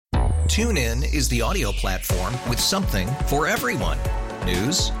TuneIn is the audio platform with something for everyone.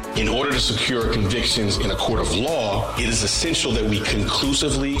 News. In order to secure convictions in a court of law, it is essential that we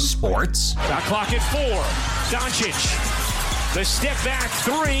conclusively. Sports. Shot clock at 4. Doncic. The step back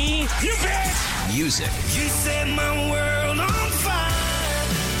 3. You bet. Music. You set my world on fire.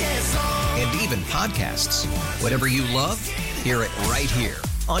 Yes, and even podcasts. Whatever you love, hear it right here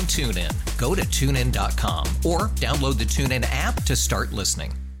on TuneIn. Go to TuneIn.com or download the TuneIn app to start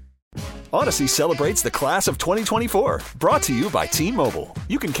listening. Odyssey celebrates the class of 2024, brought to you by T-Mobile.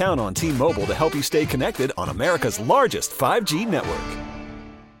 You can count on T-Mobile to help you stay connected on America's largest 5G network.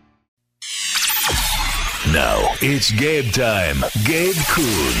 Now, it's Gabe time. Gabe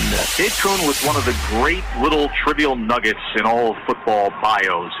Kuhn. Gabe Kuhn was one of the great little trivial nuggets in all of football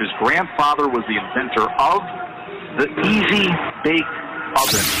bios. His grandfather was the inventor of the Easy Bake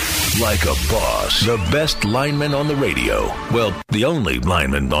Oven. Like a boss. The best lineman on the radio. Well, the only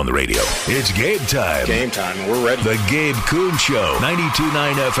lineman on the radio. It's Gabe time. Game time. We're ready. The Gabe Kuhn Show.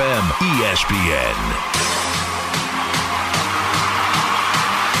 92.9 FM. ESPN.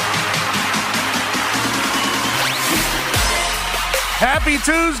 Happy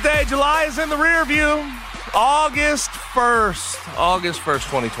Tuesday. July is in the rear view. August 1st,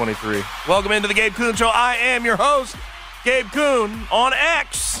 2023. Welcome into the Gabe Kuhn Show. I am your host, Gabe Kuhn, on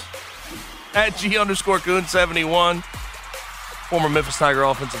X at G_Kuhn71. Former Memphis Tiger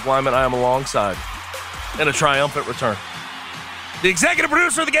offensive lineman I am alongside in a triumphant return. The executive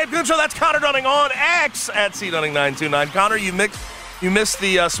producer of the Gabe Kuhn Show, that's Connor Dunning on X at CDunning929. Connor, you missed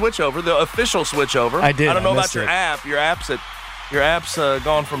the switchover, the official switchover. I did. I don't know about your app. Your app's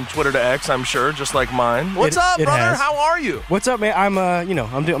gone from Twitter to X, I'm sure, just like mine. What's up, brother? Has. How are you? What's up, man? I'm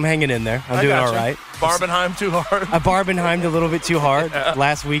hanging in there. I'm doing all right. Barbenheim too hard. I Barbenheimed a little bit too hard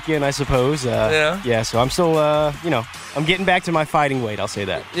last weekend, I suppose. Yeah. So I'm still, I'm getting back to my fighting weight. I'll say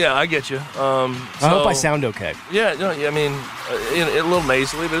that. Yeah, I get you. I hope I sound okay. Yeah. No, I mean, a little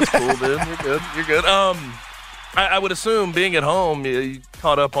nasally, but it's cool, dude. You're good. I would assume being at home, you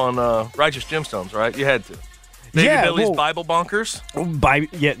caught up on Righteous Gemstones, right? You had to. Baby Billy's Bible Bonkers?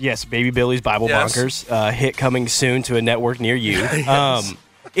 Yes, Baby Billy's Bible Bonkers. Hit coming soon to a network near you. Yes.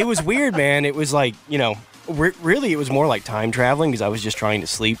 It was weird, man. It was like, really it was more like time traveling because I was just trying to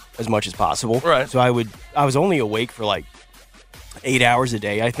sleep as much as possible. Right. So I was only awake for like 8 hours a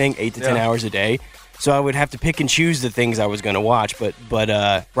day, I think, 8 to 10 hours a day. So I would have to pick and choose the things I was going to watch, but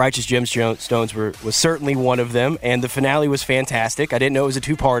Righteous Gemstones was certainly one of them, and the finale was fantastic. I didn't know it was a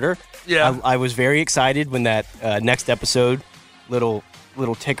two-parter. Yeah, I was very excited when that next episode, little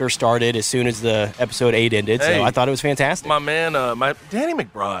ticker started as soon as the episode 8 ended. Hey, so I thought it was fantastic. My man, my Danny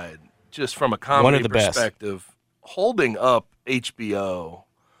McBride, just from a comedy perspective, holding up HBO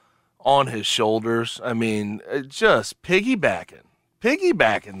on his shoulders. I mean, just piggybacking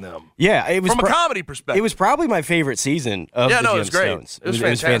them. Yeah, it was from a comedy perspective. It was probably my favorite season of the Gemstones. It was great.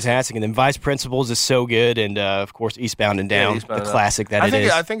 It was fantastic. And then Vice Principals is so good, and of course Eastbound and Down, the classic that it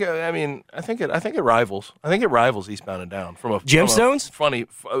is. I think it rivals. I think it rivals Eastbound and Down from a Gemstones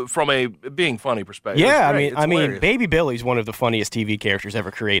from a being funny perspective. Yeah, I mean, Baby Billy's one of the funniest TV characters ever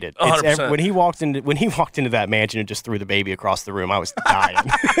created. 100%. When he walked into that mansion and just threw the baby across the room, I was dying.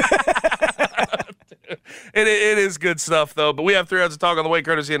 It is good stuff, though. But we have 3 hours of talk on the way,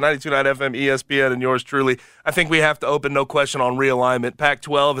 courtesy of 92.9 FM, ESPN, and yours truly. I think we have to open, no question, on realignment.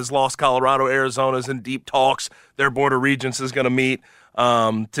 Pac-12 has lost Colorado. Arizona's in deep talks. Their Board of Regents is going to meet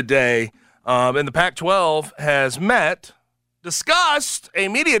today. And the Pac-12 has discussed a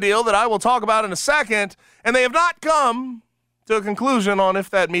media deal that I will talk about in a second, and they have not come to a conclusion on if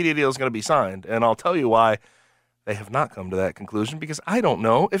that media deal is going to be signed. And I'll tell you why they have not come to that conclusion, because I don't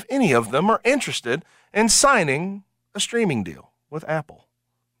know if any of them are interested in signing a streaming deal with Apple.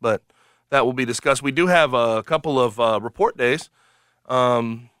 But that will be discussed. We do have a couple of report days.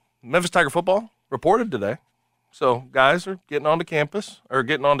 Memphis Tiger football reported today. So guys are getting onto campus, or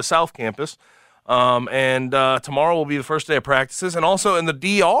getting onto South Campus. And tomorrow will be the first day of practices. And also in the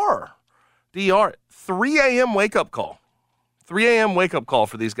DR, 3 a.m. wake-up call. 3 a.m. wake-up call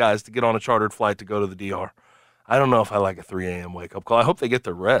for these guys to get on a chartered flight to go to the DR. I don't know if I like a 3 a.m. wake-up call. I hope they get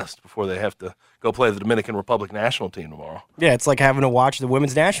their rest before they have to go play the Dominican Republic national team tomorrow. Yeah, it's like having to watch the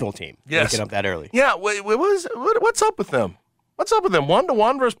women's national team. Yes. Waking up that early. Yeah, what's up with them? What's up with them?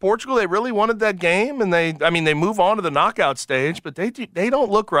 1-1 versus Portugal. They really wanted that game, and they move on to the knockout stage, but they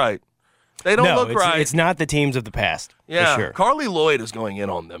don't look right. They don't look right. It's not the teams of the past. Yeah, for sure. Carly Lloyd is going in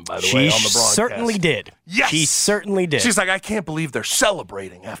on them, by the way, on the broadcast. She certainly did. Yes, she certainly did. She's like, I can't believe they're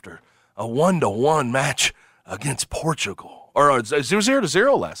celebrating after a 1-1 match against Portugal, or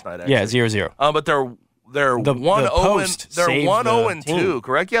 0-0 last night. Actually. Yeah, 0-0. But they're 1-0. They're 1-0-2,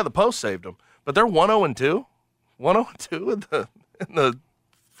 correct? Yeah, the Post saved them, but they're 1-0-2. 1-0-2 in the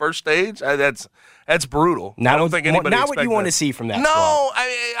first stage. That's brutal. Not, I don't think anybody. Not what you want to see from that. No,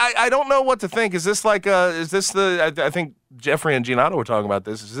 squad. I don't know what to think. Is this like is this the? I think Jeffrey and Giannato were talking about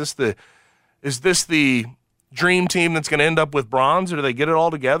this. Is this the dream team that's going to end up with bronze, or do they get it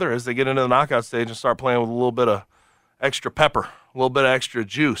all together as they get into the knockout stage and start playing with a little bit of extra pepper, a little bit of extra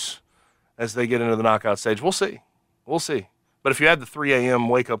juice as they get into the knockout stage? We'll see. But if you had the 3 a.m.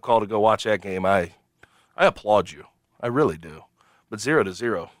 wake-up call to go watch that game, I applaud you. I really do. But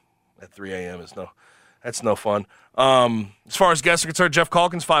 0-0 at 3 a.m. That's no fun. As far as guests are concerned, Jeff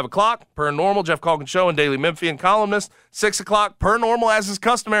Calkins, 5 o'clock, per normal. Jeff Calkins Show and Daily Memphian columnist, 6 o'clock, per normal, as is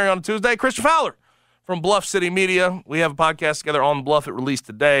customary on a Tuesday. Christian Fowler from Bluff City Media. We have a podcast together on Bluff. It released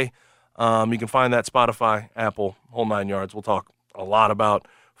today. You can find that Spotify, Apple, whole 9 yards. We'll talk a lot about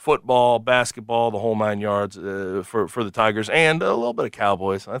football, basketball, the whole 9 yards for the Tigers, and a little bit of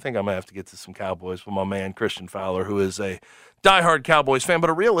Cowboys. I think I might have to get to some Cowboys with my man Christian Fowler, who is a diehard Cowboys fan, but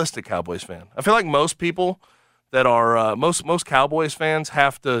a realistic Cowboys fan. I feel like most people that are most Cowboys fans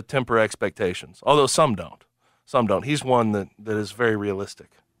have to temper expectations, although some don't. He's one that is very realistic.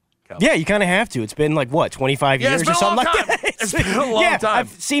 Cowboys. Yeah, you kind of have to. It's been 25 years or something like that. It's been a long time.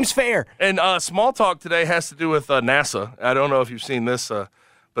 Seems fair. And small talk today has to do with NASA. I don't know if you've seen this,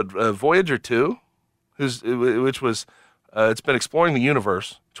 but Voyager 2, which was it's been exploring the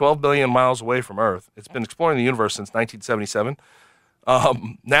universe 12 billion miles away from Earth. It's been exploring the universe since 1977.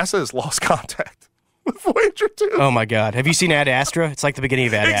 NASA has lost contact with Voyager 2. Oh my God! Have you seen Ad Astra? It's like the beginning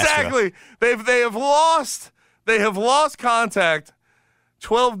of Ad Astra. Exactly. They have lost contact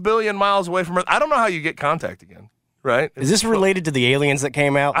 12 billion miles away from Earth. I don't know how you get contact again. Right? Is this related to the aliens that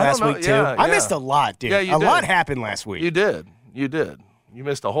came out last week too? Yeah, I missed a lot, dude. Yeah, you did. A lot happened last week. You did. You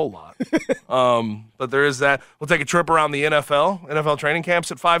missed a whole lot. But there is that. We'll take a trip around the NFL training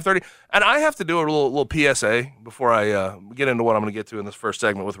camps at 5:30. And I have to do a little PSA before I get into what I'm going to get to in this first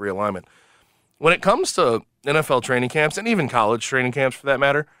segment with realignment. When it comes to NFL training camps, and even college training camps for that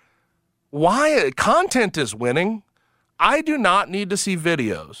matter, why content is winning, I do not need to see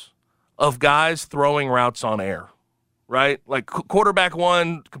videos of guys throwing routes on air, right? Like quarterback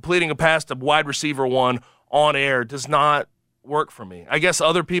one completing a pass to wide receiver one on air does not work for me. I guess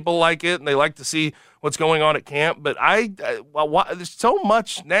other people like it, and they like to see what's going on at camp, but there's so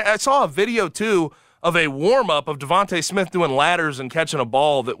much. I saw a video, too, of a warm-up of Devontae Smith doing ladders and catching a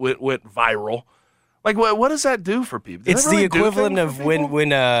ball that went viral. Like, what does that do for people? It's the equivalent of when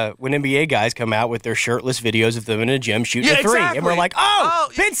NBA guys come out with their shirtless videos of them in a gym shooting a three. Exactly. And we're like,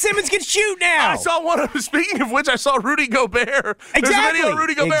 Ben Simmons can shoot now. I saw one of them. Speaking of which, I saw Rudy Gobert. Exactly. There's a video of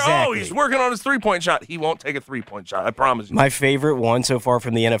Rudy Gobert. Exactly. He's working on his three-point shot. He won't take a three-point shot. I promise you. My favorite one so far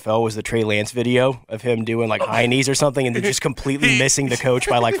from the NFL was the Trey Lance video of him doing high knees or something and then just completely missing the coach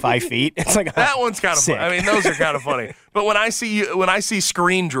by 5 feet. It's like that one's kind of funny. I mean, those are kind of funny. But when I see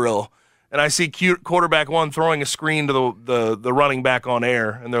screen drill, and I see quarterback one throwing a screen to the running back on air,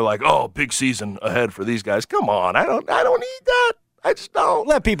 and they're like, "Oh, big season ahead for these guys." Come on, I don't need that. I just don't.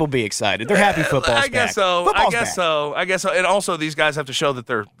 Let people be excited. They're happy football's back. I guess so. And also these guys have to show that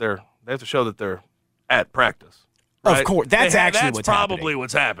they're at practice. Right? Of course, that's probably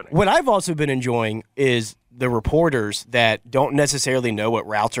what's happening. What I've also been enjoying is the reporters that don't necessarily know what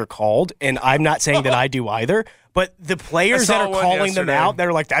routes are called, and I'm not saying that I do either. But the players that are calling them out,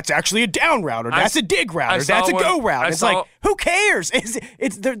 they're like, "That's actually a down route, or that's a dig route, or that's a go route." It's like, who cares?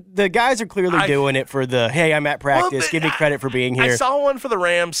 It's the guys are clearly doing it for the, hey, I'm at practice. Give me credit for being here. I saw one for the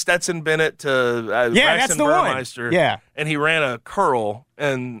Rams, Stetson Bennett to that's the Burmeister. One. Yeah, and he ran a curl,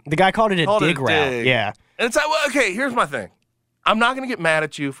 and the guy called it a dig route. Yeah, and it's like, well, okay, here's my thing. I'm not going to get mad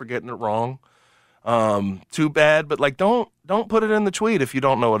at you for getting it wrong. Too bad, but don't put it in the tweet if you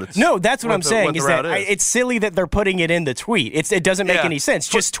don't know what it's. No, that's what I'm saying. Is that it's silly that they're putting it in the tweet. It doesn't make any sense.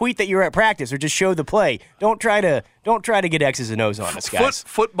 Just tweet that you're at practice or just show the play. Don't try to get X's and O's on us, guys.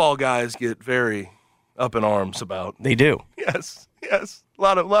 Football guys get very up in arms about. They do. Yes. A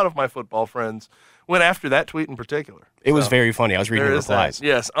lot of my football friends went after that tweet in particular. It was very funny. I was reading the replies. That.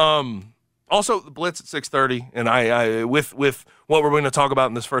 Yes. Also, the Blitz at 6:30, and I with what we're going to talk about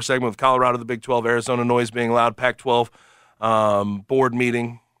in this first segment with Colorado, the Big 12, Arizona noise being loud, Pac-12 board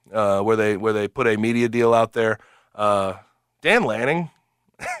meeting where they put a media deal out there. Dan Lanning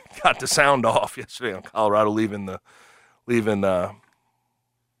got the sound off yesterday on Colorado leaving the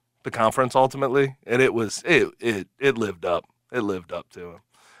conference ultimately, and it lived up. It lived up to him.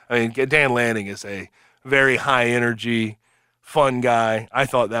 I mean, Dan Lanning is a very high energy, fun guy. I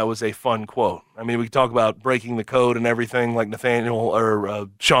thought that was a fun quote. I mean, we talk about breaking the code and everything like Nathaniel or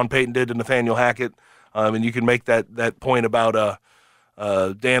Sean Payton did to Nathaniel Hackett And you can make that point about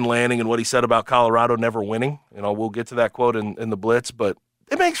Dan Lanning and what he said about Colorado never winning. We'll get to that quote in the Blitz, but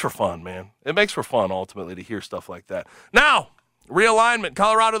it makes for fun, man. It makes for fun, ultimately, to hear stuff like that. Now, realignment.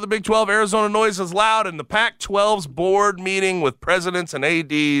 Colorado, the Big 12, Arizona noise is loud, and the Pac-12's board meeting with presidents and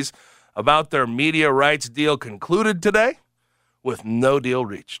ADs about their media rights deal concluded today with no deal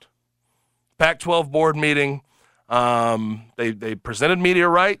reached. Pac-12 board meeting, they presented media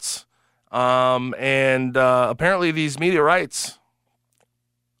rights, and apparently these media rights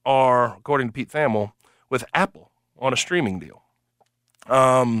are, according to Pete Thamel, with Apple on a streaming deal.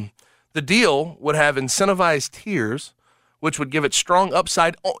 The deal would have incentivized tiers, which would give it strong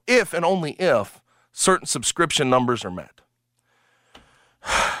upside if and only if certain subscription numbers are met.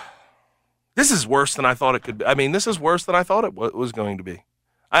 This is worse than I thought it could be. I mean, this is worse than I thought it was going to be.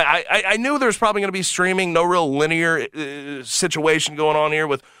 I knew there was probably going to be streaming, no real linear situation going on here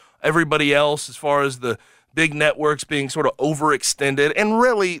with everybody else as far as the big networks being sort of overextended, and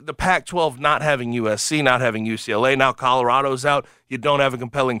really the Pac-12 not having USC, not having UCLA. Now Colorado's out. You don't have a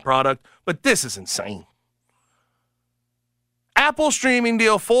compelling product. But this is insane. Apple streaming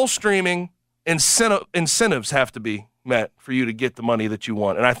deal, full streaming, incentives have to be met for you to get the money that you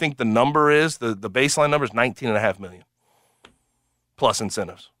want. And I think the number is, the baseline number is $19.5 million plus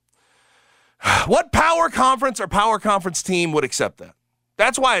incentives. What power conference or power conference team would accept that?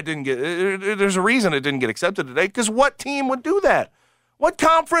 That's why it didn't get, there's a reason it didn't get accepted today, because what team would do that? What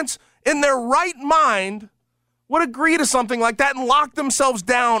conference in their right mind would agree to something like that and lock themselves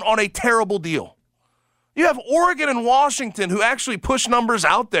down on a terrible deal? You have Oregon and Washington who actually push numbers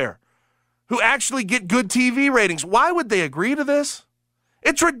out there, who actually get good TV ratings. Why would they agree to this?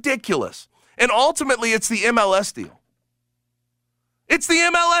 It's ridiculous. And ultimately, it's the MLS deal. It's the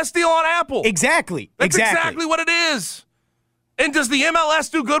MLS deal on Apple. Exactly. That's exactly what it is. And does the MLS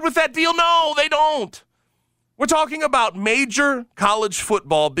do good with that deal? No, they don't. We're talking about major college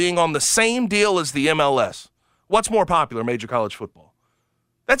football being on the same deal as the MLS. What's more popular, major college football?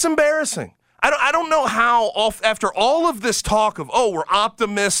 That's embarrassing. I don't know how, after all of this talk of, we're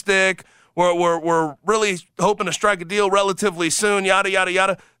optimistic, we're really hoping to strike a deal relatively soon, yada, yada,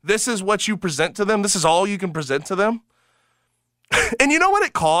 yada, this is what you present to them? This is all you can present to them? And you know what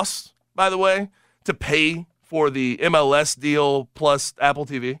it costs, by the way, to pay for the MLS deal plus Apple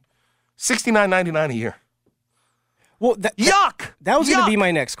TV? $69.99 a year. Well, yuck! That was going to be my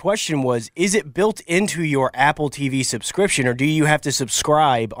next question was, is it built into your Apple TV subscription, or do you have to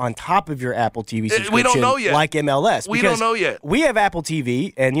subscribe on top of your Apple TV subscription? We don't know yet. Like MLS. We don't know yet. We have Apple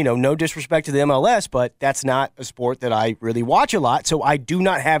TV, and, no disrespect to the MLS, but that's not a sport that I really watch a lot, so I do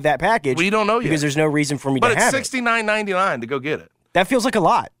not have that package. We don't know yet. Because there's no reason for me to have it. But it's $69.99 to go get it. That feels like a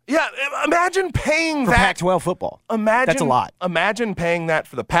lot. Yeah, imagine paying for that. Pac-12 football. That's a lot. Imagine paying that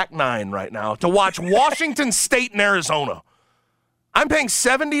for the Pac-9 right now to watch Washington State and Arizona. I'm paying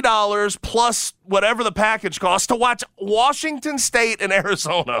 $70 plus whatever the package costs to watch Washington State and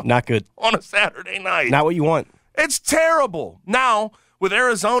Arizona. Not good. On a Saturday night. Not what you want. It's terrible. Now, with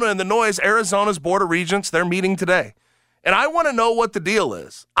Arizona and the noise, Arizona's Board of Regents, they're meeting today. And I want to know what the deal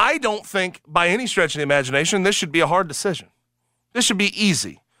is. I don't think, by any stretch of the imagination, this should be a hard decision. This should be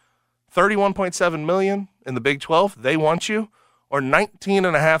easy. $31.7 million in the Big 12, they want you, or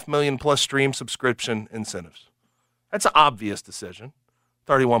 $19.5 million plus stream subscription incentives. That's an obvious decision.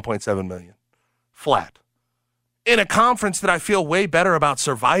 $31.7 million. Flat. In a conference that I feel way better about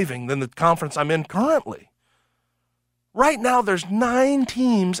surviving than the conference I'm in currently. Right now, there's 9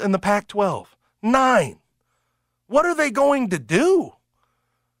 teams in the Pac-12. 9. What are they going to do?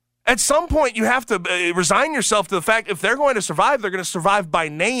 At some point, you have to resign yourself to the fact if they're going to survive, they're going to survive by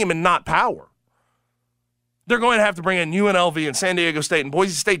name and not power. They're going to have to bring in UNLV and San Diego State and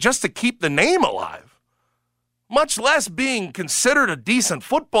Boise State just to keep the name alive, much less being considered a decent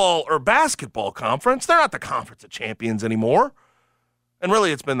football or basketball conference. They're not the Conference of Champions anymore. And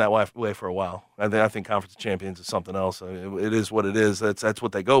really, it's been that way for a while. I think Conference of Champions is something else. It is what it is. That's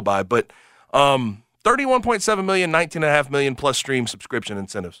what they go by. But $31.7 million, $19.5 million plus stream subscription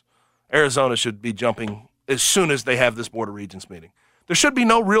incentives. Arizona should be jumping as soon as they have this Board of Regents meeting. There should be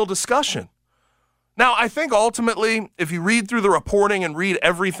no real discussion. Now, I think ultimately, if you read through the reporting and read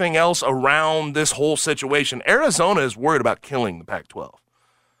everything else around this whole situation, Arizona is worried about killing the Pac-12.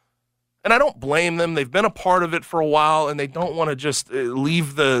 And I don't blame them. They've been a part of it for a while, and they don't want to just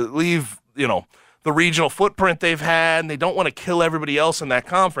leave the regional footprint they've had, and they don't want to kill everybody else in that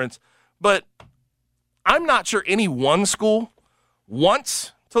conference. But I'm not sure any one school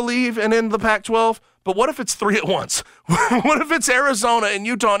wants to leave and end the Pac-12, but what if it's 3 at once? What if it's Arizona and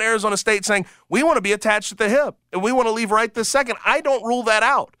Utah and Arizona State saying, we want to be attached at the hip, and we want to leave right this second? I don't rule that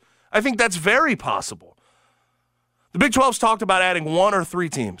out. I think that's very possible. The Big 12's talked about adding 1 or 3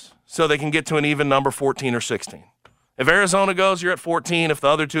 teams so they can get to an even number, 14 or 16. If Arizona goes, you're at 14. If the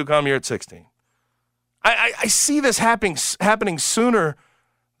other 2 come, you're at 16. I see this happening sooner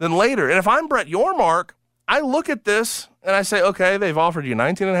than later. And if I'm Brett Yormark, I look at this and I say, okay, they've offered you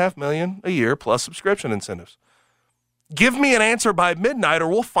 $19.5 million a year plus subscription incentives. Give me an answer by midnight or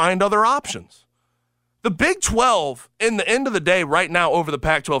we'll find other options. The Big 12, in the end of the day, right now over the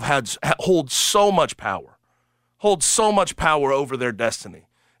Pac-12, holds so much power. Holds so much power over their destiny.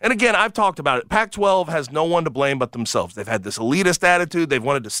 And again, I've talked about it. Pac-12 has no one to blame but themselves. They've had this elitist attitude. They've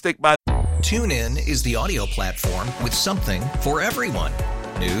wanted to stick by. TuneIn is the audio platform with something for everyone.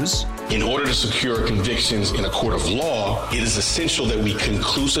 News. In order to secure convictions in a court of law, it is essential that we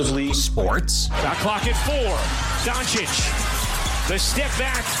conclusively. Sports. Shot clock at 4. Doncic. The step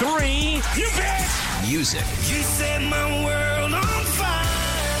back 3. You bet. Music. You set my world on fire.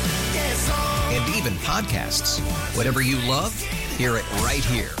 Yes, and even podcasts. Whatever you love, hear it right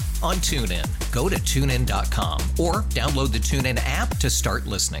here on TuneIn. Go to TuneIn.com or download the TuneIn app to start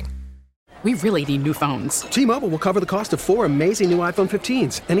listening. We really need new phones. T-Mobile will cover the cost of 4 amazing new iPhone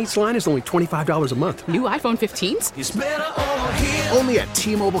 15s, and each line is only $25 a month. New iPhone 15s? It's better over here. Only at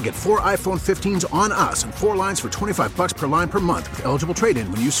T-Mobile, get 4 iPhone 15s on us and 4 lines for $25 per line per month with eligible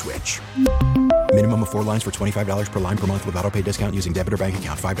trade-in when you switch. Minimum of 4 lines for $25 per line per month with autopay discount using debit or bank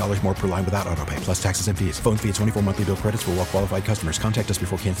account. $5 more per line without autopay, plus taxes and fees. Phone fee at 24 monthly bill credits for well-qualified customers. Contact us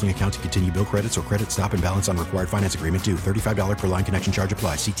before canceling account to continue bill credits or credit stop and balance on required finance agreement due. $35 per line connection charge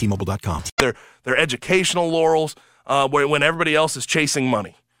applies. See T-Mobile.com. Their educational laurels when everybody else is chasing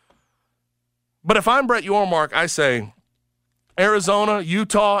money. But if I'm Brett Yormark, I say, Arizona,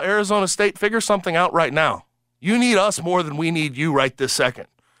 Utah, Arizona State, figure something out right now. You need us more than we need you right this second,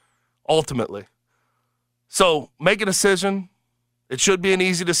 ultimately. So make a decision. It should be an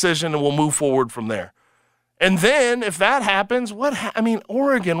easy decision, and we'll move forward from there. And then if that happens,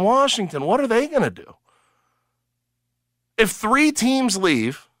 Oregon, Washington, what are they going to do? If 3 teams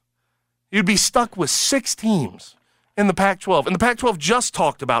leave, you'd be stuck with 6 teams in the Pac-12. And the Pac-12 just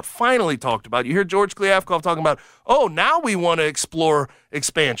finally talked about, you hear George Kliavkoff talking about, now we want to explore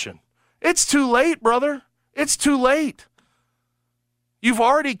expansion. It's too late, brother. It's too late. You've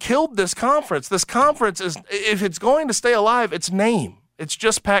already killed this conference. This conference is, if it's going to stay alive, its name. It's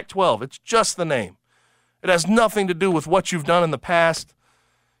just Pac-12. It's just the name. It has nothing to do with what you've done in the past.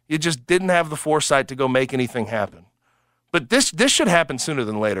 You just didn't have the foresight to go make anything happen. But this should happen sooner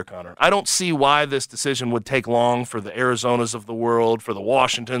than later, Connor. I don't see why this decision would take long for the Arizonas of the world, for the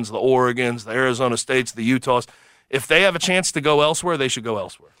Washingtons, the Oregons, the Arizona States, the Utahs. If they have a chance to go elsewhere, they should go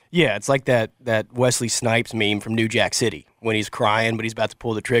elsewhere. Yeah, it's like that Wesley Snipes meme from New Jack City when he's crying, but he's about to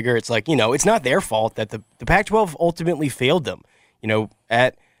pull the trigger. It's like, it's not their fault that the Pac-12 ultimately failed them.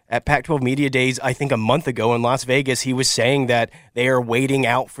 At Pac-12 Media Days, I think a month ago in Las Vegas, he was saying that they are waiting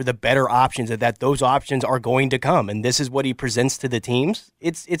out for the better options and that those options are going to come. And this is what he presents to the teams.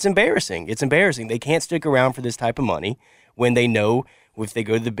 It's embarrassing. It's embarrassing. They can't stick around for this type of money when they know if they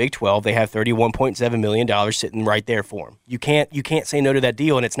go to the Big 12, they have $31.7 million sitting right there for them. You can't say no to that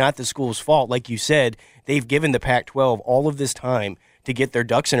deal, and it's not the school's fault. Like you said, they've given the Pac-12 all of this time to get their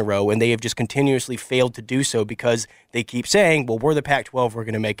ducks in a row, and they have just continuously failed to do so because they keep saying, well, we're the Pac-12, we're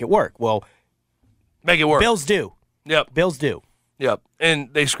going to make it work. Well, make it work. Bills do. Yep. Bills do. Yep.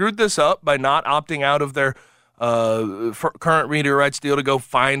 And they screwed this up by not opting out of their current media rights deal to go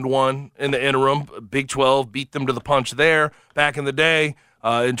find one in the interim. Big 12 beat them to the punch there back in the day.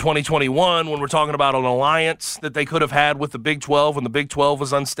 In 2021, when we're talking about an alliance that they could have had with the Big 12 when the Big 12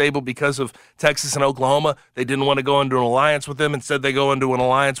 was unstable because of Texas and Oklahoma, they didn't want to go into an alliance with them. Instead, they go into an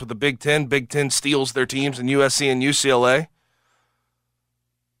alliance with the Big 10. Big 10 steals their teams in USC and UCLA.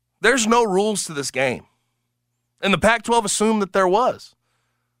 There's no rules to this game. And the Pac-12 assumed that there was.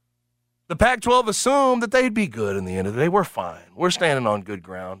 The Pac-12 assumed that they'd be good in the end of the day. We're fine. We're standing on good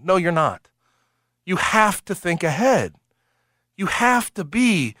ground. No, you're not. You have to think ahead. You have to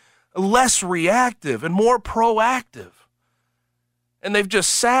be less reactive and more proactive. And they've just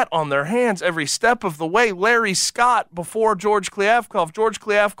sat on their hands every step of the way. Larry Scott before George Kliavkoff, George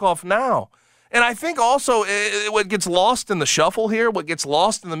Kliavkoff now. And I think also what gets lost in the shuffle here, what gets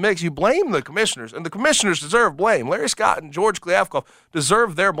lost in the mix, you blame the commissioners, and the commissioners deserve blame. Larry Scott and George Kliavkoff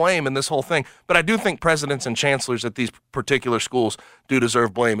deserve their blame in this whole thing. But I do think presidents and chancellors at these particular schools do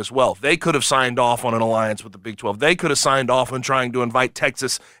deserve blame as well. They could have signed off on an alliance with the Big 12. They could have signed off on trying to invite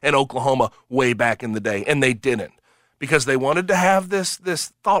Texas and Oklahoma way back in the day, and they didn't because they wanted to have this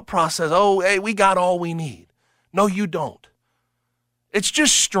thought process, oh, hey, we got all we need. No, you don't. It's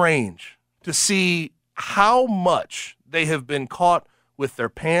just strange to see how much they have been caught with their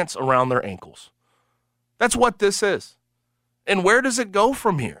pants around their ankles. That's what this is. And where does it go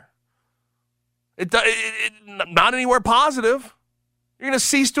from here? Not anywhere positive. You're going to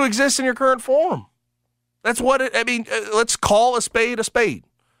cease to exist in your current form. That's what let's call a spade a spade.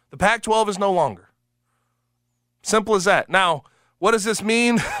 The Pac-12 is no longer. Simple as that. Now, what does this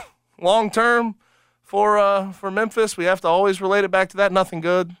mean long term for Memphis? We have to always relate it back to that. Nothing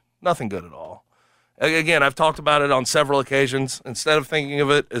good. Nothing good at all. Again, I've talked about it on several occasions. Instead of thinking of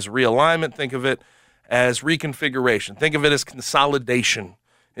it as realignment, think of it as reconfiguration. Think of it as consolidation,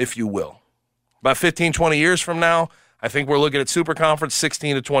 if you will. About 15, 20 years from now, I think we're looking at Super Conference,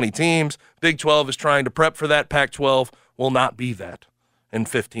 16 to 20 teams. Big 12 is trying to prep for that. Pac-12 will not be that in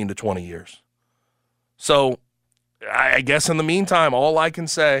 15 to 20 years. So I guess in the meantime, all I can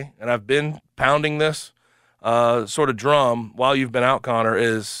say, and I've been pounding this sort of drum while you've been out, Connor,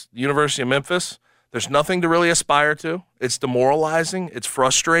 is the University of Memphis, there's nothing to really aspire to. It's demoralizing. It's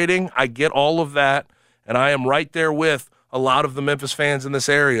frustrating. I get all of that, and I am right there with a lot of the Memphis fans in this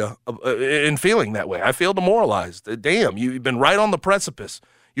area in feeling that way. I feel demoralized. Damn, you've been right on the precipice.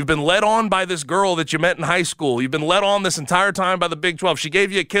 You've been led on by this girl that you met in high school. You've been led on this entire time by the Big 12. She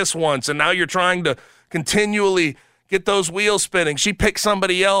gave you a kiss once, and now you're trying to continually get those wheels spinning. She picked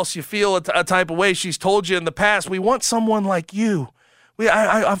somebody else. You feel a type of way. She's told you in the past, we want someone like you.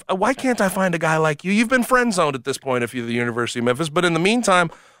 Why can't I find a guy like you? You've been friend-zoned at this point if you're the University of Memphis, but in the meantime,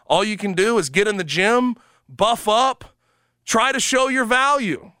 all you can do is get in the gym, buff up, try to show your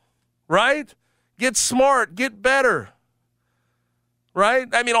value, right? Get smart, get better, right?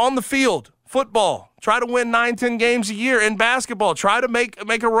 I mean, on the field, football, try to win 9-10 games a year. In basketball, try to make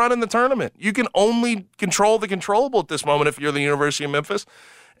a run in the tournament. You can only control the controllable at this moment if you're the University of Memphis.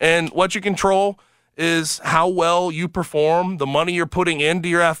 And what you control is how well you perform, the money you're putting into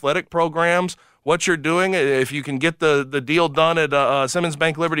your athletic programs, what you're doing. If you can get the deal done at Simmons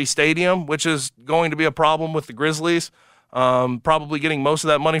Bank Liberty Stadium, which is going to be a problem with the Grizzlies, probably getting most of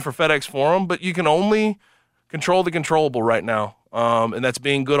that money for FedEx Forum, but you can only control the controllable right now. And that's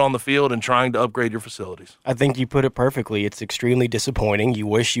being good on the field and trying to upgrade your facilities. I think you put it perfectly. It's extremely disappointing. You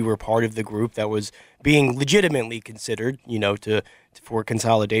wish you were part of the group that was being legitimately considered, for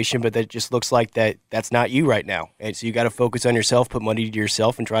consolidation, but that just looks like that's not you right now. And so you got to focus on yourself, put money to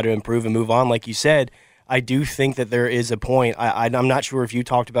yourself, and try to improve and move on. Like you said, I do think that there is a point. I'm not sure if you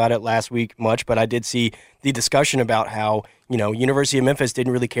talked about it last week much, but I did see the discussion about how, University of Memphis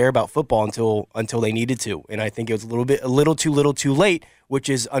didn't really care about football until they needed to. And I think it was a little too late, which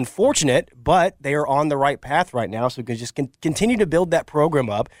is unfortunate, but they are on the right path right now. So we can just continue to build that program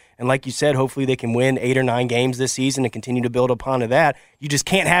up. And like you said, hopefully they can win 8 or 9 games this season and continue to build upon that. You just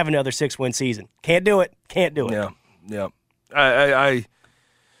can't have another 6-win season. Can't do it. Yeah.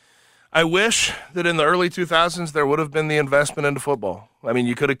 I wish that in the early 2000s there would have been the investment into football. I mean,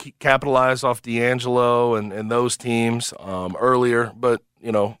 you could have capitalized off D'Angelo and those teams earlier, but,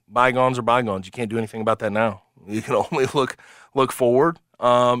 bygones are bygones. You can't do anything about that now. You can only look forward,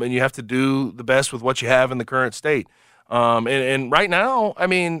 and you have to do the best with what you have in the current state. And right now, I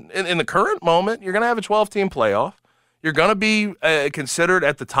mean, in the current moment, you're going to have a 12-team playoff. You're going to be considered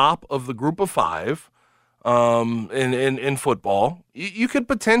at the top of the group of 5. In football, you could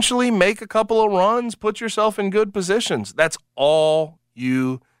potentially make a couple of runs, put yourself in good positions. That's all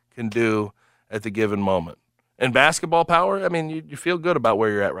you can do at the given moment. And basketball power, I mean, you feel good about where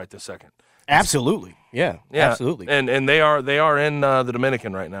you're at right this second. Absolutely. Yeah, absolutely. And they are in the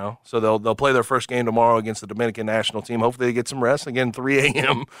Dominican right now, so they'll play their first game tomorrow against the Dominican national team. Hopefully they get some rest. Again, 3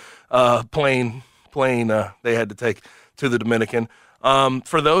 a.m. Plane they had to take to the Dominican.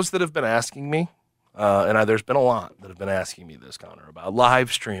 For those that have been asking me, and there's been a lot that have been asking me this, Connor, about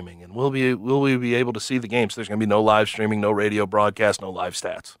live streaming, and will we be able to see the games? There's going to be no live streaming, no radio broadcast, no live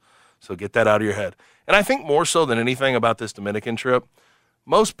stats. So get that out of your head. And I think more so than anything about this Dominican trip,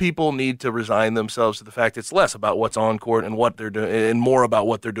 most people need to resign themselves to the fact it's less about what's on court and what they're doing, and more about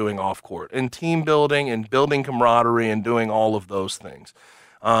what they're doing off court, and team building and building camaraderie and doing all of those things.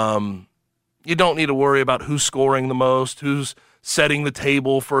 You don't need to worry about who's scoring the most, who's setting the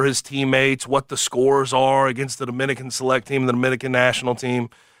table for his teammates, what the scores are against the Dominican select team, the Dominican national team.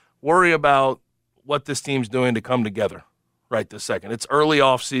 Worry about what this team's doing to come together right this second. It's early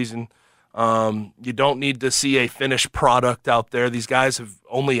off season. You don't need to see a finished product out there. These guys have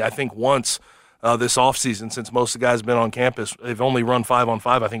only, I think, once this offseason, since most of the guys have been on campus, they've only run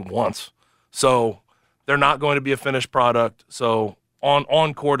 5-on-5, I think, once. So they're not going to be a finished product. So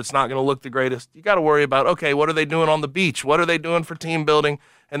on court, it's not going to look the greatest. You got to worry about, okay, what are they doing on the beach? What are they doing for team building?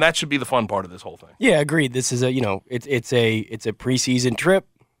 And that should be the fun part of this whole thing. Yeah, agreed. This is it's a preseason trip.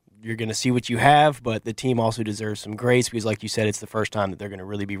 you're going to see what you have, but the team also deserves some grace because, like you said, it's the first time that they're going to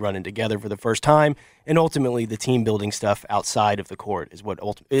really be running together for the first time, and ultimately the team-building stuff outside of the court is what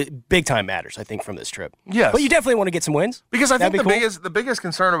big-time matters, I think, from this trip. Yes. But you definitely want to get some wins. Because I think the biggest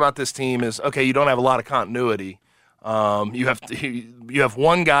concern about this team is, okay, you don't have a lot of continuity. You have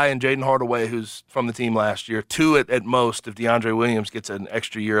one guy in Jaden Hardaway who's from the team last year, two at most if DeAndre Williams gets an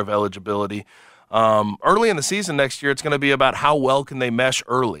extra year of eligibility. Early in the season next year, it's going to be about how well can they mesh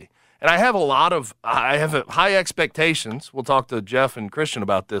early. And I have high expectations. We'll talk to Jeff and Christian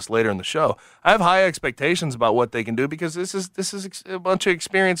about this later in the show. I have high expectations about what they can do because this is a bunch of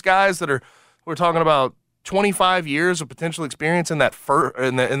experienced guys we're talking about 25 years of potential experience in that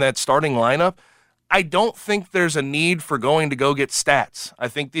in that starting lineup. I don't think there's a need for going to go get stats. I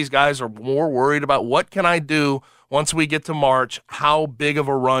think these guys are more worried about what can I do once we get to March, how big of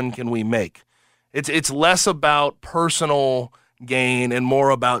a run can we make? It's less about personal gain and more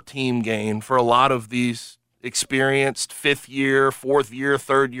about team gain for a lot of these experienced fifth-year, fourth-year,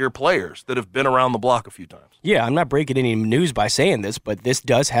 third-year players that have been around the block a few times. Yeah, I'm not breaking any news by saying this, but this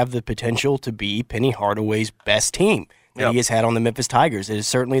does have the potential to be Penny Hardaway's best team that he has had on the Memphis Tigers. It is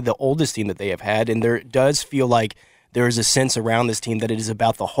certainly the oldest team that they have had, and there does feel like there is a sense around this team that it is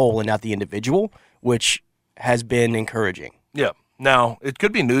about the whole and not the individual, which has been encouraging. Yeah. Now, it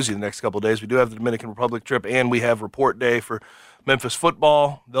could be newsy the next couple of days. We do have the Dominican Republic trip, and we have report day for Memphis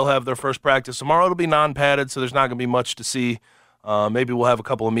football. They'll have their first practice tomorrow. It'll be non-padded, so there's not going to be much to see. Maybe we'll have a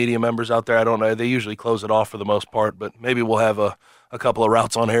couple of media members out there. I don't know. They usually close it off for the most part, but maybe we'll have a couple of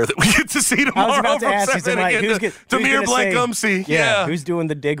routes on air that we get to see tomorrow. I was about to ask you tonight, Tamir Blankumsey. Yeah, who's doing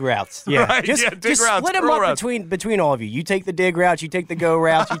the dig routes? Yeah, right, just dig routes, split them up between all of you. You take the dig routes, you take the go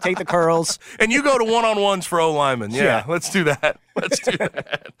routes, you take the curls, and you go to one-on-ones for O-linemen. Yeah, let's do that.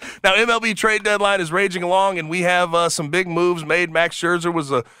 Now, MLB trade deadline is raging along, and we have some big moves made. Max Scherzer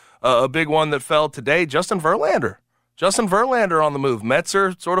was a big one that fell today. Justin Verlander on the move. Mets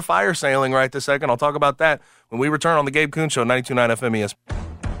are sort of fire sailing right this second. I'll talk about that when we return on the Gabe Kuhn Show, 92.9 FM ESPN.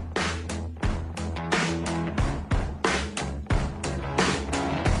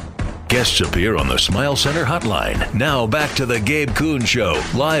 Guests appear on the Smile Center hotline. Now back to the Gabe Kuhn Show,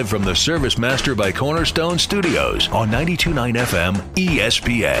 live from the Service Master by Cornerstone Studios on 92.9 FM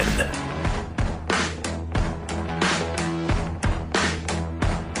ESPN.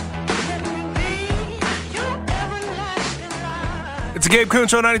 It's the Gabe Kuhn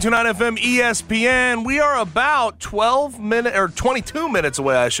Show, 92.9 FM ESPN. We are about 22 minutes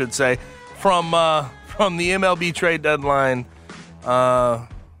away, I should say, from the MLB trade deadline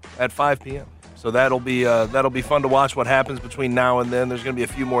at 5 p.m. So that'll be fun to watch what happens between now and then. There's going to be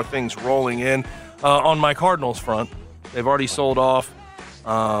a few more things rolling in on my Cardinals front. They've already sold off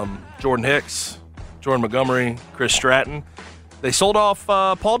Jordan Hicks, Jordan Montgomery, Chris Stratton. They sold off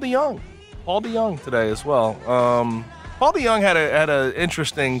Paul DeJong today as well. Paul DeJong had an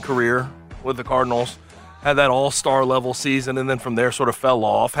interesting career with the Cardinals, had that all-star level season, and then from there sort of fell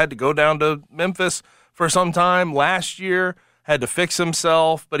off. Had to go down to Memphis for some time last year, had to fix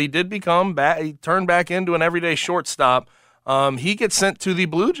himself, but he did become he turned back into an everyday shortstop. He gets sent to the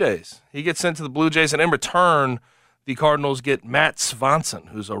Blue Jays. And in return, the Cardinals get Matt Swanson,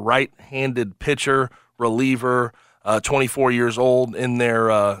 who's a right-handed pitcher, reliever, 24 years old in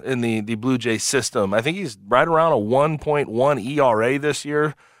the Blue Jays system. I think he's right around a 1.1 ERA this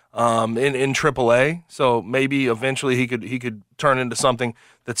year in AAA. So maybe eventually he could turn into something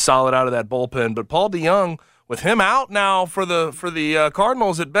that's solid out of that bullpen. But Paul DeJong, with him out now for the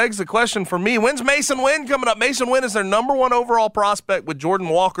Cardinals, it begs the question for me: when's Mason Wynn coming up? Mason Wynn is their number one overall prospect with Jordan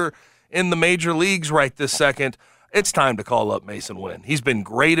Walker in the major leagues right this second. It's time to call up Mason Wynn. He's been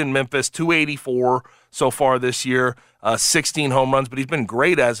great in Memphis, 284 so far this year, 16 home runs, but he's been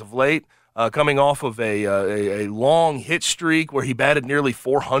great as of late, coming off of a long hit streak where he batted nearly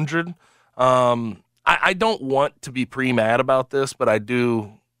 400. I don't want to be pre-mad about this, but I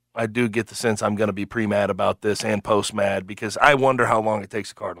do get the sense I'm going to be pre-mad about this and post-mad because I wonder how long it takes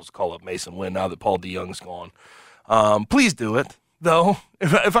the Cardinals to call up Mason Wynn now that Paul DeJong's gone. Please do it. Though,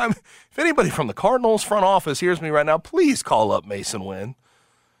 if anybody from the Cardinals front office hears me right now, please call up Mason Wynn.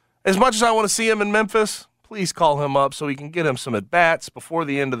 As much as I want to see him in Memphis, please call him up so we can get him some at-bats before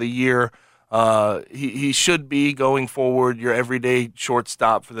the end of the year. He should be, going forward, your everyday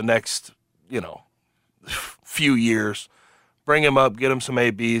shortstop for the next, few years. Bring him up, get him some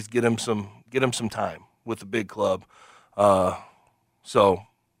ABs, get him some time with the big club, so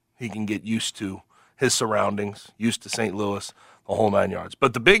he can get used to his surroundings, used to St. Louis, the whole 9 yards.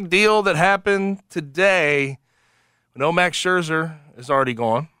 But the big deal that happened today, we know Max Scherzer is already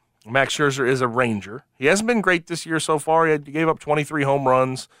gone. Max Scherzer is a Ranger. He hasn't been great this year so far. He gave up 23 home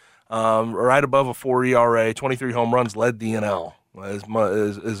runs. right above a 4 ERA, 23 home runs, led the NL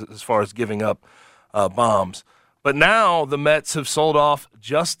as far as giving up bombs. But now the Mets have sold off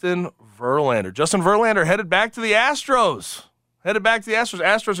Justin Verlander. Justin Verlander headed back to the Astros.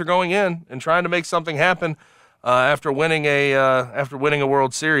 Astros are going in and trying to make something happen after winning a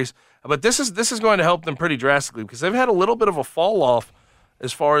World Series. But this is going to help them pretty drastically because they've had a little bit of a fall off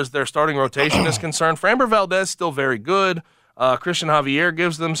as far as their starting rotation is concerned. Framber Valdez still very good. Christian Javier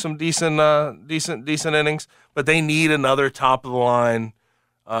gives them some decent innings, but they need another top of the line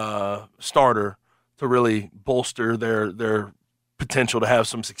starter to really bolster their potential to have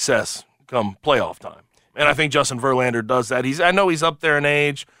some success come playoff time. And I think Justin Verlander does that. I know he's up there in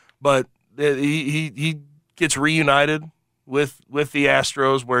age, but he gets reunited with the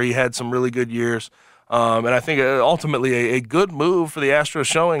Astros where he had some really good years. And I think ultimately a good move for the Astros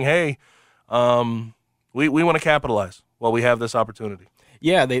showing, hey, we want to capitalize while we have this opportunity.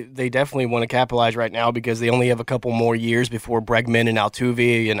 Yeah, they definitely want to capitalize right now because they only have a couple more years before Bregman and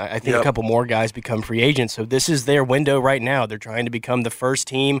Altuve and I think a couple more guys become free agents. So this is their window right now. They're trying to become the first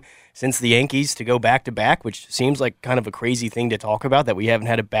team since the Yankees to go back-to-back, which seems like kind of a crazy thing to talk about, that we haven't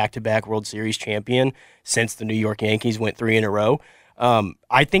had a back-to-back World Series champion since the New York Yankees went 3 in a row.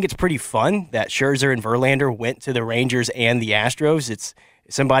 I think it's pretty fun that Scherzer and Verlander went to the Rangers and the Astros.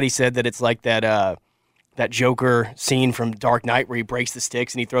 Somebody said that it's like that Joker scene from Dark Knight where he breaks the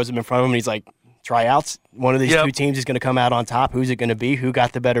sticks and he throws them in front of him and he's like, tryouts. One of these two teams is going to come out on top. Who's it going to be? Who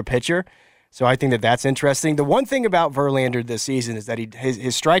got the better pitcher? So I think that's interesting. The one thing about Verlander this season is that his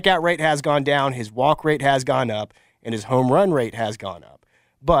strikeout rate has gone down, his walk rate has gone up, and his home run rate has gone up.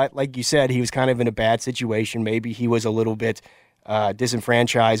 But like you said, he was kind of in a bad situation. Maybe he was a little bit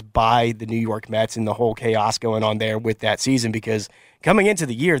disenfranchised by the New York Mets and the whole chaos going on there with that season, because coming into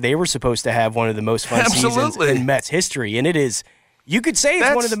the year, they were supposed to have one of the most fun seasons in Mets history, and it is. You could say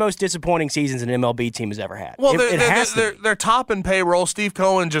it's one of the most disappointing seasons an MLB team has ever had. Well, they're top in payroll. Steve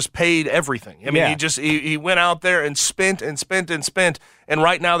Cohen just paid everything. I mean, he went out there and spent, and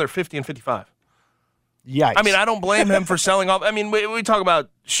right now they're 50 and 55. Yikes. I mean, I don't blame him for selling off. I mean, we talk about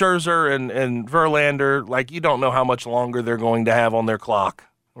Scherzer and Verlander. Like, you don't know how much longer they're going to have on their clock,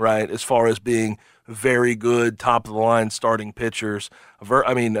 right, as far as being very good, top-of-the-line starting pitchers.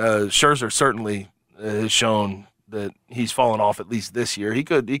 Scherzer certainly has shown that he's fallen off at least this year. He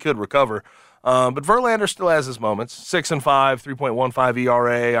could recover. But Verlander still has his moments. 6-5, 3.15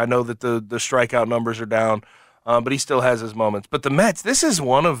 ERA. I know that the strikeout numbers are down, but he still has his moments. But the Mets, this is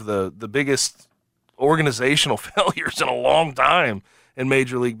one of the biggest organizational failures in a long time in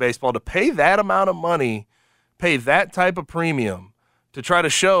Major League Baseball. To pay that amount of money, pay that type of premium to try to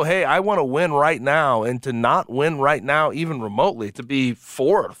show, hey, I want to win right now, and to not win right now even remotely, to be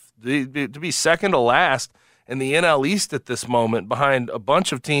fourth, to be second to last in the NL East at this moment behind a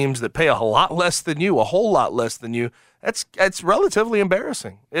bunch of teams that pay a whole lot less than you, that's relatively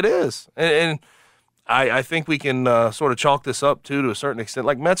embarrassing. It is. And I think we can sort of chalk this up, too, to a certain extent.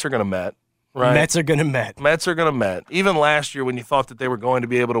 Like, Mets are going to Met. Right. Mets are going to Met. Even last year when you thought that they were going to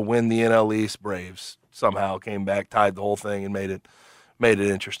be able to win the NL East, Braves somehow came back, tied the whole thing, and made it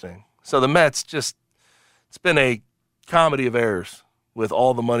interesting. So the Mets it's been a comedy of errors with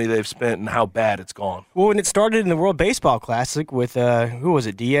all the money they've spent and how bad it's gone. Well, when it started in the World Baseball Classic with, who was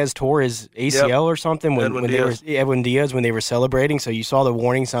it, Diaz tore his ACL or something Edwin Diaz, when they were celebrating, so you saw the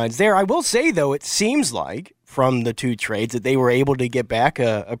warning signs there. I will say, though, it seems like from the two trades that they were able to get back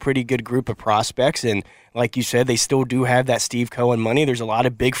a pretty good group of prospects, and like you said, they still do have that Steve Cohen money. There's a lot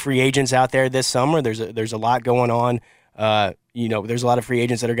of big free agents out there this summer. There's a lot going on. There's a lot of free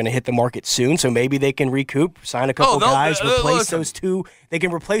agents that are going to hit the market soon, so maybe they can recoup, sign a couple guys, replace those two. They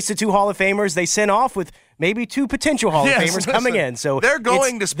can replace the two Hall of Famers they sent off with maybe two potential Hall of Famers coming in. So they're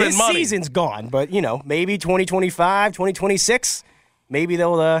going to spend money. This season's gone, but maybe 2025, 2026, maybe they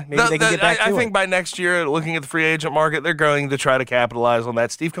can get back to it. I think by next year, looking at the free agent market, they're going to try to capitalize on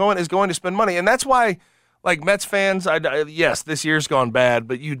that. Steve Cohen is going to spend money, and that's why, like Mets fans, yes, this year's gone bad,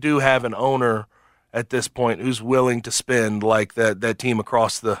 but you do have an owner at this point who's willing to spend like that team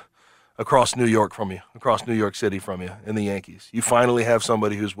across New York from you, across New York City from you in the Yankees. You finally have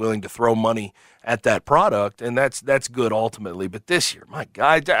somebody who's willing to throw money at that product, and that's good ultimately. But this year, my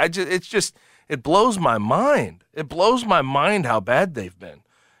God, it blows my mind. It blows my mind how bad they've been.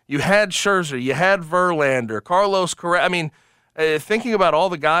 You had Scherzer, you had Verlander, Carlos Correa. I mean, thinking about all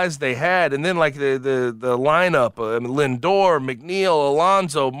the guys they had, and then like the lineup, Lindor, McNeil,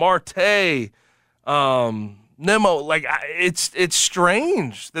 Alonso, Marte, Nemo, like it's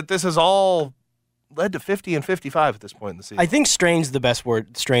strange that this is all led to 50 and 55 at this point in the season. I think strange is the best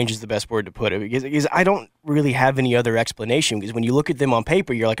word to put it, because I don't really have any other explanation, because when you look at them on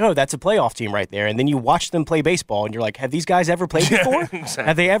paper, you're like, oh, that's a playoff team right there. And then you watch them play baseball, and you're like, have these guys ever played before? Exactly.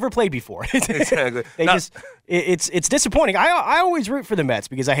 Have they ever played before? Exactly. It's disappointing. I always root for the Mets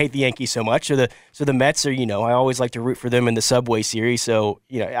because I hate the Yankees so much. So the Mets are, I always like to root for them in the Subway Series. So,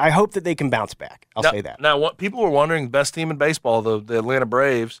 I hope that they can bounce back. I'll say that. Now, what people were wondering, best team in baseball, the Atlanta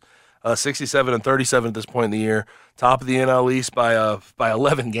Braves, 67 and 37 at this point in the year, top of the NL East by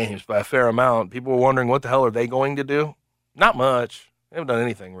 11 games, by a fair amount. People were wondering, what the hell are they going to do? Not much. They haven't done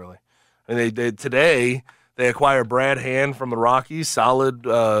anything, really. I mean, today they acquired Brad Hand from the Rockies, solid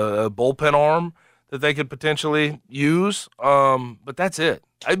bullpen arm that they could potentially use, but that's it.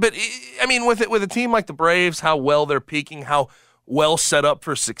 With a team like the Braves, how well they're peaking, how well set up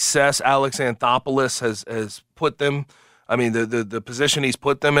for success Alex Anthopoulos has put them. I mean, the position he's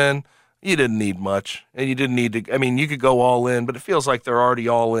put them in, you didn't need much, and you didn't need to. I mean, you could go all in, but it feels like they're already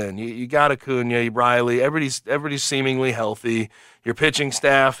all in. You got Acuna, Riley, everybody's seemingly healthy. Your pitching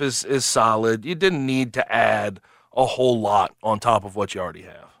staff is solid. You didn't need to add a whole lot on top of what you already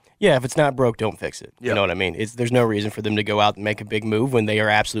have. Yeah, if it's not broke, don't fix it. Yep. You know what I mean? There's no reason for them to go out and make a big move when they are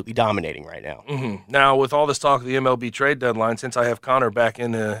absolutely dominating right now. Mm-hmm. Now, with all this talk of the MLB trade deadline, since I have Connor back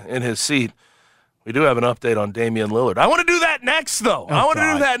in his seat, we do have an update on Damian Lillard. I want to do that next, though. I want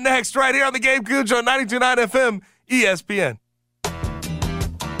to do that next right here on the Gabe Kuhn Show, 92.9 FM, ESPN.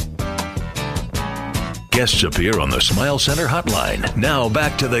 Guests appear on the Smile Center hotline. Now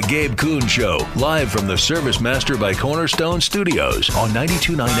back to the Gabe Kuhn Show, live from the Service Master by Cornerstone Studios on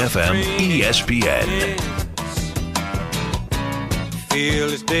 92.9 FM ESPN. Feel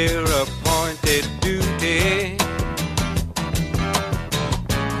it's their appointed duty.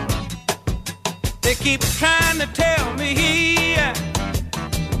 They keep trying to tell me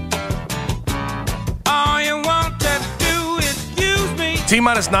all you want to do is use me.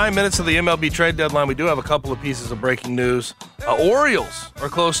 T-minus 9 minutes of the MLB trade deadline. We do have a couple of pieces of breaking news. Orioles are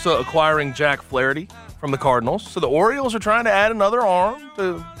close to acquiring Jack Flaherty from the Cardinals. So the Orioles are trying to add another arm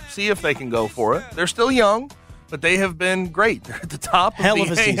to see if they can go for it. They're still young, but they have been great. They're at the top of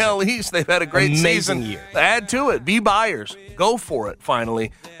the AL East. They've had a great season. Year. Add to it. Be buyers. Go for it,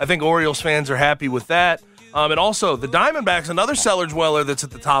 finally. I think Orioles fans are happy with that. And also, the Diamondbacks, another cellar dweller that's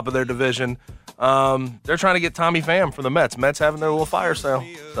at the top of their division, they're trying to get Tommy Pham from the Mets. Mets having their little fire sale.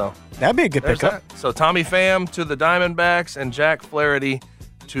 So that'd be a good pickup. That. So Tommy Pham to the Diamondbacks and Jack Flaherty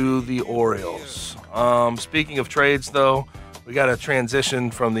to the Orioles. Speaking of trades, though, we got to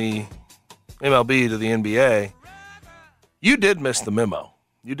transition from the MLB to the NBA. You did miss the memo.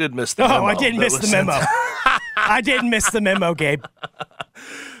 You did miss the memo. Oh, I did miss the memo. I did miss the memo, Gabe.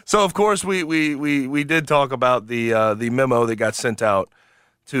 So, of course, we did talk about the memo that got sent out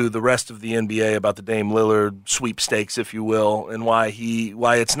to the rest of the NBA about the Dame Lillard sweepstakes, if you will, and why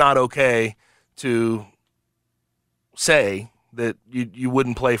it's not okay to say that you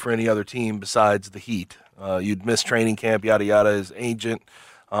wouldn't play for any other team besides the Heat. You'd miss training camp, yada, yada. His agent,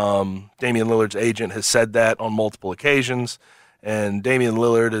 Damian Lillard's agent, has said that on multiple occasions, and Damian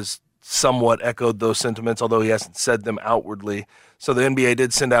Lillard has somewhat echoed those sentiments, although he hasn't said them outwardly. So the NBA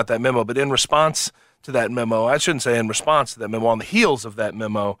did send out that memo, but in response to that memo, I shouldn't say in response to that memo, on the heels of that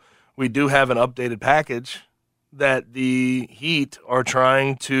memo, we do have an updated package that the Heat are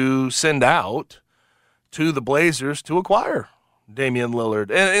trying to send out to the Blazers to acquire Damian Lillard.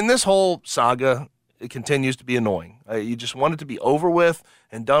 And this whole saga, it continues to be annoying. You just want it to be over with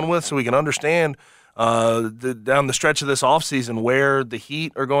and done with so we can understand down the stretch of this offseason where the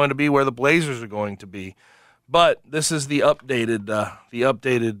Heat are going to be, where the Blazers are going to be. But this is the updated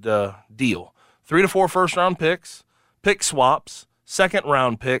deal. 3 to 4 first-round picks, pick swaps,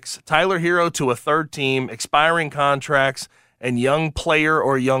 second-round picks, Tyler Hero to a third team, expiring contracts, and young player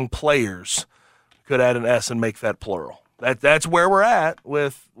or young players. Could add an S and make that plural. That's where we're at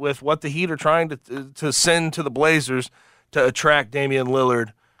with what the Heat are trying to send to the Blazers to attract Damian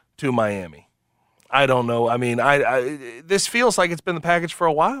Lillard to Miami. I don't know. I mean, this feels like it's been the package for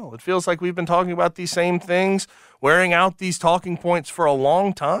a while. It feels like we've been talking about these same things, wearing out these talking points for a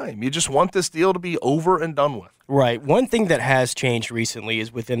long time. You just want this deal to be over and done with. Right. One thing that has changed recently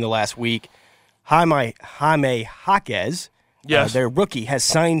is within the last week, Jaime Jaquez, their rookie, has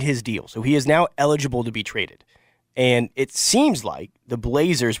signed his deal. So he is now eligible to be traded. And it seems like the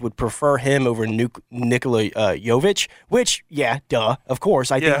Blazers would prefer him over Nikola Jovic, which, of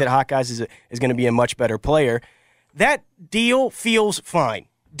course. I think that Hawkeyes is going to be a much better player. That deal feels fine.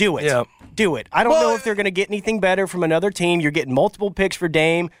 Do it. Yeah. Do it. I don't know if they're going to get anything better from another team. You're getting multiple picks for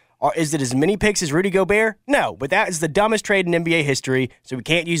Dame. Or is it as many picks as Rudy Gobert? No, but that is the dumbest trade in NBA history, so we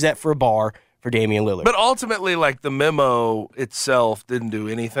can't use that for a bar. for Damian Lillard. But ultimately, like, the memo itself didn't do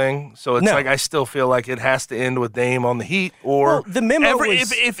anything. So it's like I still feel like it has to end with Dame on the Heat. Or the memo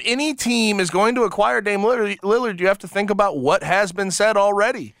if any team is going to acquire Dame Lillard, you have to think about what has been said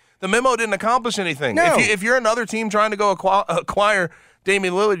already. The memo didn't accomplish anything. No. If you're another team trying to go acquire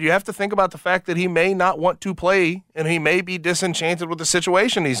Damian Lillard, you have to think about the fact that he may not want to play and he may be disenchanted with the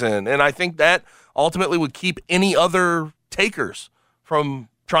situation he's in. And I think that ultimately would keep any other takers from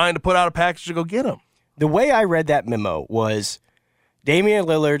trying to put out a package to go get him. The way I read that memo was Damian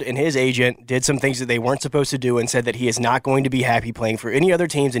Lillard and his agent did some things that they weren't supposed to do and said that he is not going to be happy playing for any other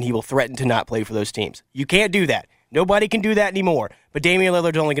teams and he will threaten to not play for those teams. You can't do that. Nobody can do that anymore. But Damian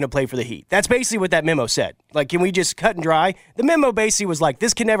Lillard's only going to play for the Heat. That's basically what that memo said. Like, can we just cut and dry? The memo basically was like,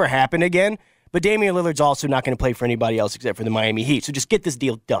 this can never happen again, but Damian Lillard's also not going to play for anybody else except for the Miami Heat. So just get this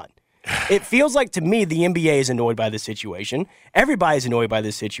deal done. It feels like, to me, the NBA is annoyed by this situation. Everybody's annoyed by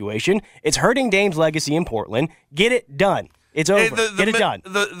this situation. It's hurting Dame's legacy in Portland. Get it done. It's over. Get it done.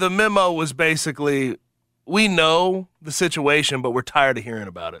 The memo was basically, we know the situation, but we're tired of hearing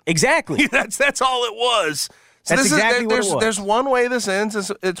about it. Exactly. That's all it was. So That's exactly what it was. There's one way this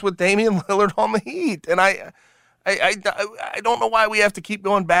ends. It's with Damian Lillard on the Heat. And I don't know why we have to keep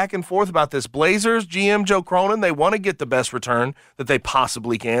going back and forth about this. Blazers, GM Joe Cronin, they want to get the best return that they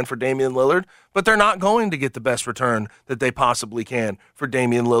possibly can for Damian Lillard, but they're not going to get the best return that they possibly can for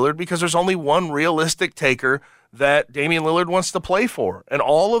Damian Lillard because there's only one realistic taker that Damian Lillard wants to play for. And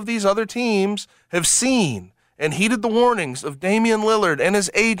all of these other teams have seen and heeded the warnings of Damian Lillard and his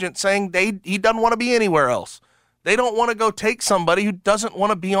agent saying he doesn't want to be anywhere else. They don't want to go take somebody who doesn't want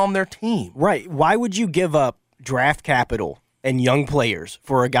to be on their team. Right. Why would you give up draft capital and young players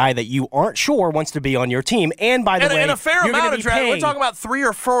for a guy that you aren't sure wants to be on your team? And by the way, and a fair amount of draft. We're talking about 3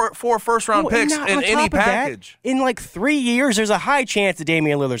 or 4 first-round picks in any package. In like 3 years, there's a high chance that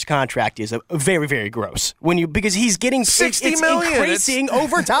Damian Lillard's contract is very, very gross. Because he's getting $60 million. Increasing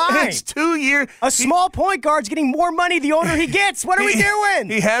over time. It's 2 years. A small point guard's getting more money the older he gets. What are we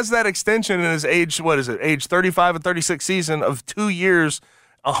doing? He has that extension in his age 35 and 36 season of 2 years,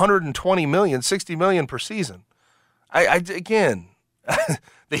 $120 million, $60 million per season. Again,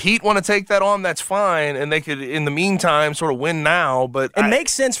 the Heat want to take that on, that's fine, and they could, in the meantime, sort of win now, but it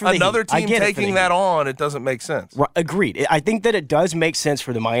makes sense for another the Heat. team taking that on, it doesn't make sense. Agreed. I think that it does make sense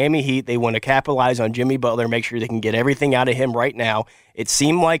for the Miami Heat. They want to capitalize on Jimmy Butler, make sure they can get everything out of him right now. It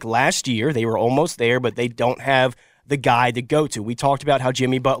seemed like last year they were almost there, but they don't have the guy to go to. We talked about how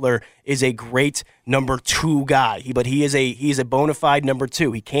Jimmy Butler is a great number 2 guy, but he's a bona fide number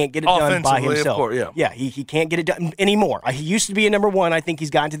 2. He can't get it done by himself. Of course, yeah, he can't get it done anymore. He used to be a number 1. I think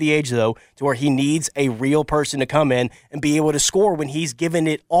he's gotten to the age, though, to where he needs a real person to come in and be able to score when he's given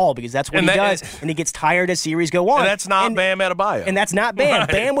it all, because that's what he does, and he gets tired as series go on. And that's not Bam Adebayo. And that's not Bam. Right.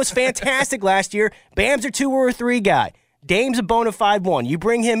 Bam was fantastic last year. Bam's a 2 or a 3 guy. Dame's a bona fide 1. You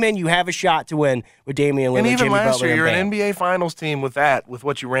bring him in, you have a shot to win with Damian Lillard, and even Jimmy last Butler, year, you're and an NBA Finals team with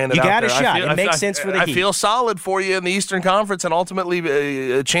what you ran it you out got there. a shot. It makes sense for the Heat. I feel solid for you in the Eastern Conference and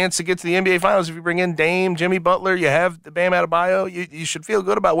ultimately a chance to get to the NBA Finals. If you bring in Dame, Jimmy Butler, you have Bam Adebayo, you should feel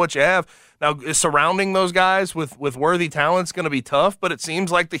good about what you have. Now, surrounding those guys with worthy talent is going to be tough, but it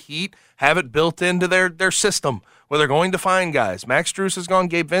seems like the Heat have it built into their system where they're going to find guys. Max Strus is gone,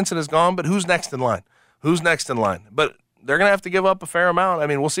 Gabe Vincent is gone, but who's next in line? But they're going to have to give up a fair amount. I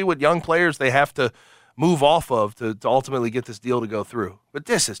mean, we'll see what young players they have to move off of to ultimately get this deal to go through. But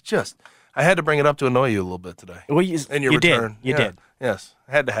this is just – I had to bring it up to annoy you a little bit today. Well, in your return. You did. Yes.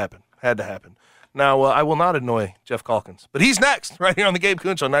 Had to happen. Now, I will not annoy Jeff Calkins. But he's next right here on the Gabe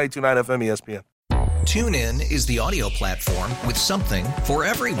Kuhn Show, 92.9 FM ESPN. TuneIn is the audio platform with something for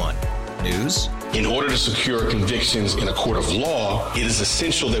everyone. News. In order to secure convictions in a court of law, it is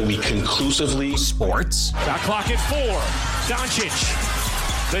essential that we conclusively. Sports. Shot clock at 4.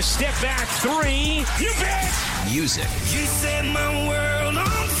 Doncic. The step back 3. You bet. Music. You set my world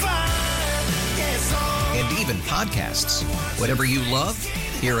on fire. Yes, and even podcasts. Whatever you love,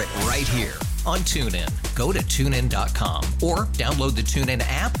 hear it right here on TuneIn. Go to TuneIn.com or download the TuneIn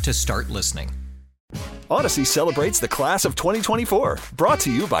app to start listening. Odyssey celebrates the class of 2024, brought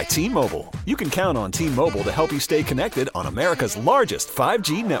to you by T-Mobile. You can count on T-Mobile to help you stay connected on America's largest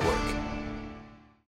 5G network.